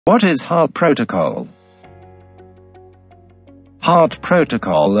What is Hart protocol? Hart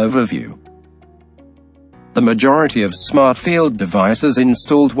protocol overview. The majority of smart field devices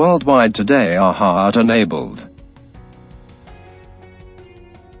installed worldwide today are Hart-enabled.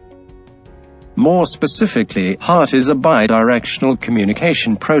 More specifically, Hart is a bidirectional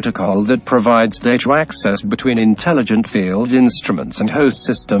communication protocol that provides data access between intelligent field instruments and host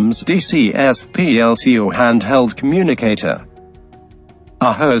systems, DCS, PLC or handheld communicator.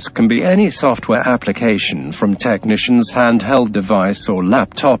 A host can be any software application from technician's handheld device or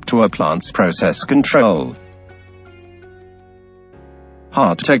laptop to a plant's process control.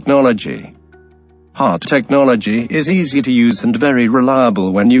 Hart technology. Hart technology is easy to use and very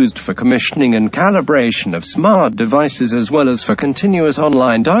reliable when used for commissioning and calibration of smart devices as well as for continuous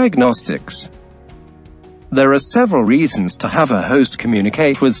online diagnostics. There are several reasons to have a host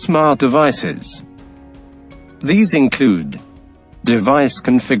communicate with smart devices. These include device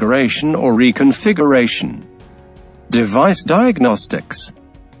configuration or reconfiguration, device diagnostics,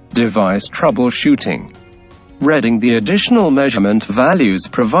 device troubleshooting, reading the additional measurement values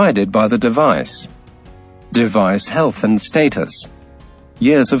provided by the device, device health and status.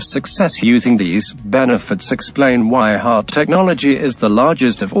 Years of success using these benefits explain why Hart technology is the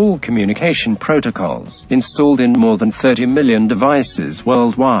largest of all communication protocols, installed in more than 30 million devices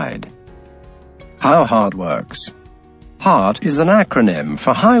worldwide. How Hart works. Hart is an acronym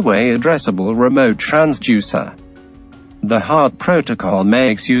for Highway Addressable Remote Transducer. The Hart protocol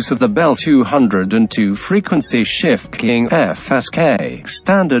makes use of the Bell 202 frequency shift keying FSK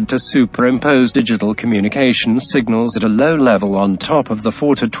standard to superimpose digital communication signals at a low level on top of the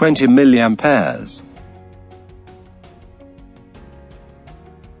 4 to 20 mA.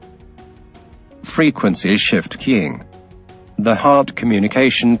 Frequency shift keying. The Hart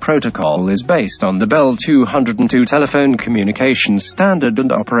communication protocol is based on the Bell 202 telephone communication standard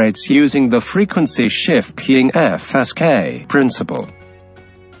and operates using the frequency shift keying FSK principle.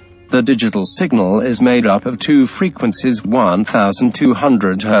 The digital signal is made up of two frequencies,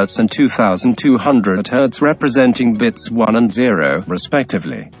 1200 Hz and 2200 Hz, representing bits 1 and 0,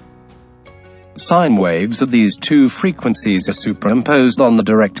 respectively. Sine waves of these two frequencies are superimposed on the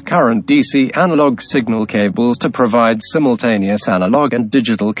direct current DC analog signal cables to provide simultaneous analog and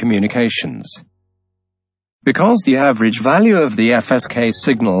digital communications. Because the average value of the FSK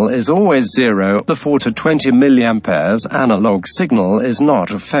signal is always 0, the 4 to 20 mA analog signal is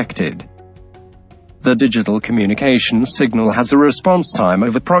not affected. The digital communication signal has a response time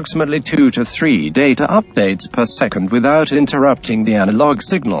of approximately 2 to 3 data updates per second without interrupting the analog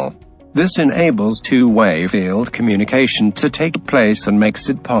signal. This enables two-way field communication to take place and makes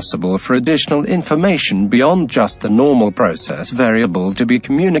it possible for additional information beyond just the normal process variable to be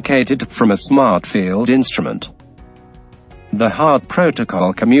communicated from a smart field instrument. The Hart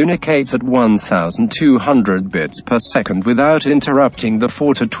protocol communicates at 1200 bits per second without interrupting the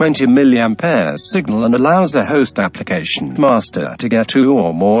 4 to 20 mA signal and allows a host application master to get 2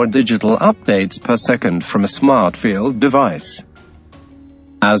 or more digital updates per second from a smart field device.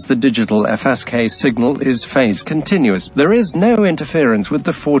 As the digital FSK signal is phase continuous, there is no interference with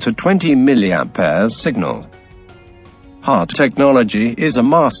the 4 to 20 mA signal. Hart technology is a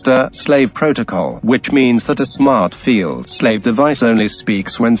master-slave protocol, which means that a smart field slave device only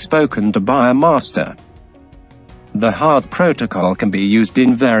speaks when spoken to by a master. The Hart protocol can be used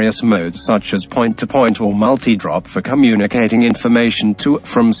in various modes such as point-to-point or multidrop for communicating information to,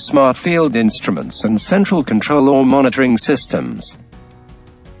 from smart field instruments and central control or monitoring systems.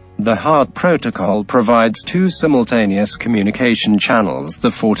 The Hart protocol provides two simultaneous communication channels, the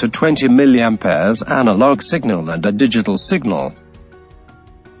 4 to 20 mA analog signal and a digital signal.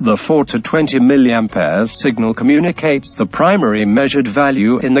 The 4 to 20 mA signal communicates the primary measured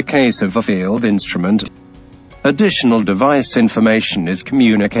value in the case of a field instrument. Additional device information is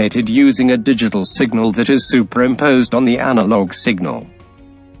communicated using a digital signal that is superimposed on the analog signal.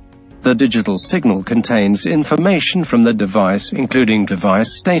 The digital signal contains information from the device, including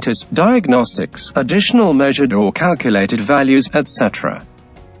device status, diagnostics, additional measured or calculated values, etc.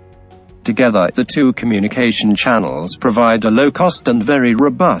 Together, the two communication channels provide a low-cost and very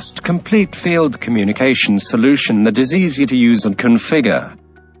robust complete field communication solution that is easy to use and configure.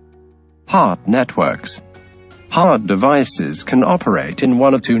 Hart networks. Hart devices can operate in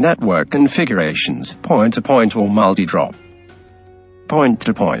one of two network configurations, point-to-point or multi-drop.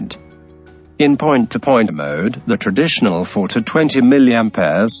 Point-to-point. In point-to-point mode, the traditional 4 to 20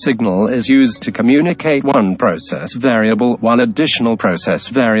 mA signal is used to communicate one process variable, while additional process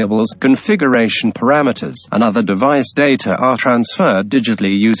variables, configuration parameters, and other device data are transferred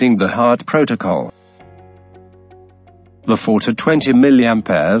digitally using the Hart protocol. The 4 to 20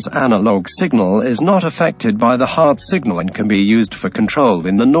 mA analog signal is not affected by the Hart signal and can be used for control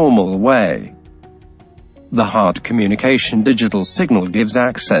in the normal way. The Hart communication digital signal gives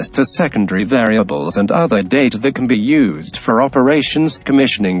access to secondary variables and other data that can be used for operations,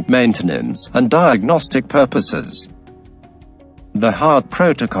 commissioning, maintenance, and diagnostic purposes. The Hart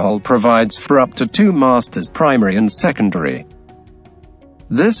protocol provides for up to 2 masters, primary and secondary.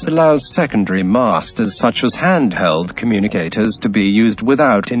 This allows secondary masters such as handheld communicators to be used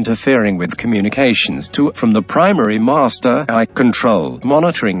without interfering with communications to from the primary master control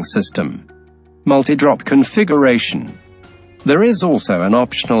monitoring system. Multidrop configuration. There is also an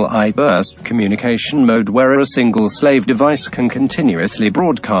optional I-burst communication mode where a single slave device can continuously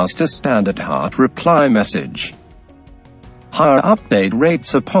broadcast a standard Hart reply message. Higher update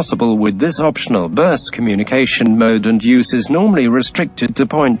rates are possible with this optional burst communication mode, and use is normally restricted to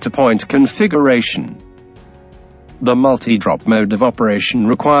point-to-point configuration. The multi-drop mode of operation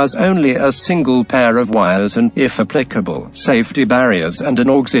requires only a single pair of wires and, if applicable, safety barriers and an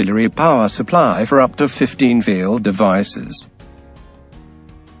auxiliary power supply for up to 15 field devices.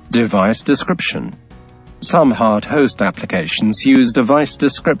 Device description. Some Hart host applications use device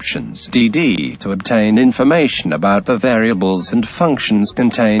descriptions (DD) to obtain information about the variables and functions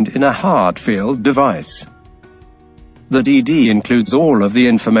contained in a Hart field device. The DD includes all of the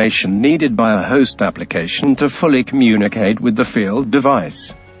information needed by a host application to fully communicate with the field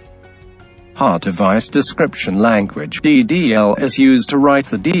device. Hart Device Description Language (DDL) is used to write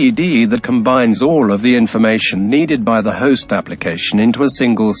the DD that combines all of the information needed by the host application into a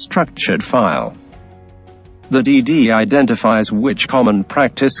single structured file. The DD identifies which common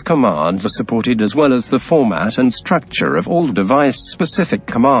practice commands are supported as well as the format and structure of all device-specific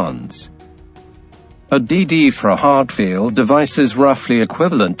commands. A DD for a Hart field device is roughly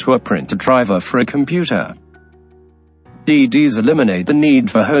equivalent to a printer driver for a computer. DDs eliminate the need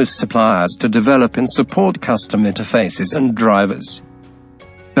for host suppliers to develop and support custom interfaces and drivers.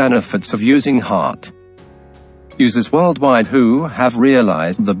 Benefits of using Hart. Users worldwide who have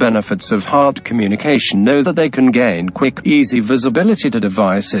realized the benefits of Hart communication know that they can gain quick, easy visibility to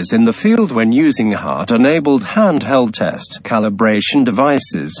devices in the field when using Hart-enabled handheld test, calibration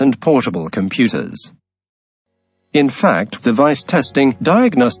devices and portable computers. In fact, device testing,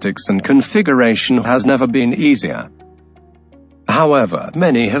 diagnostics and configuration has never been easier. However,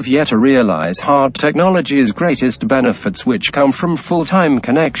 many have yet to realize Hart technology's greatest benefits, which come from full-time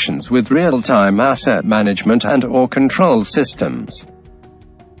connections with real-time asset management and/or control systems.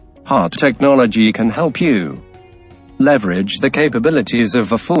 Hart technology can help you leverage the capabilities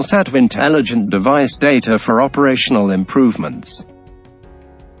of a full set of intelligent device data for operational improvements.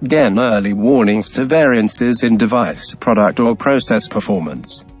 Gain early warnings to variances in device, product or process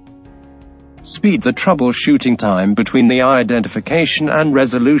performance. Speed the troubleshooting time between the identification and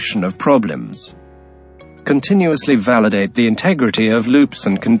resolution of problems. Continuously validate the integrity of loops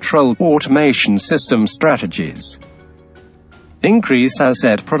and control automation system strategies. Increase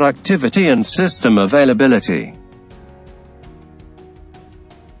asset productivity and system availability.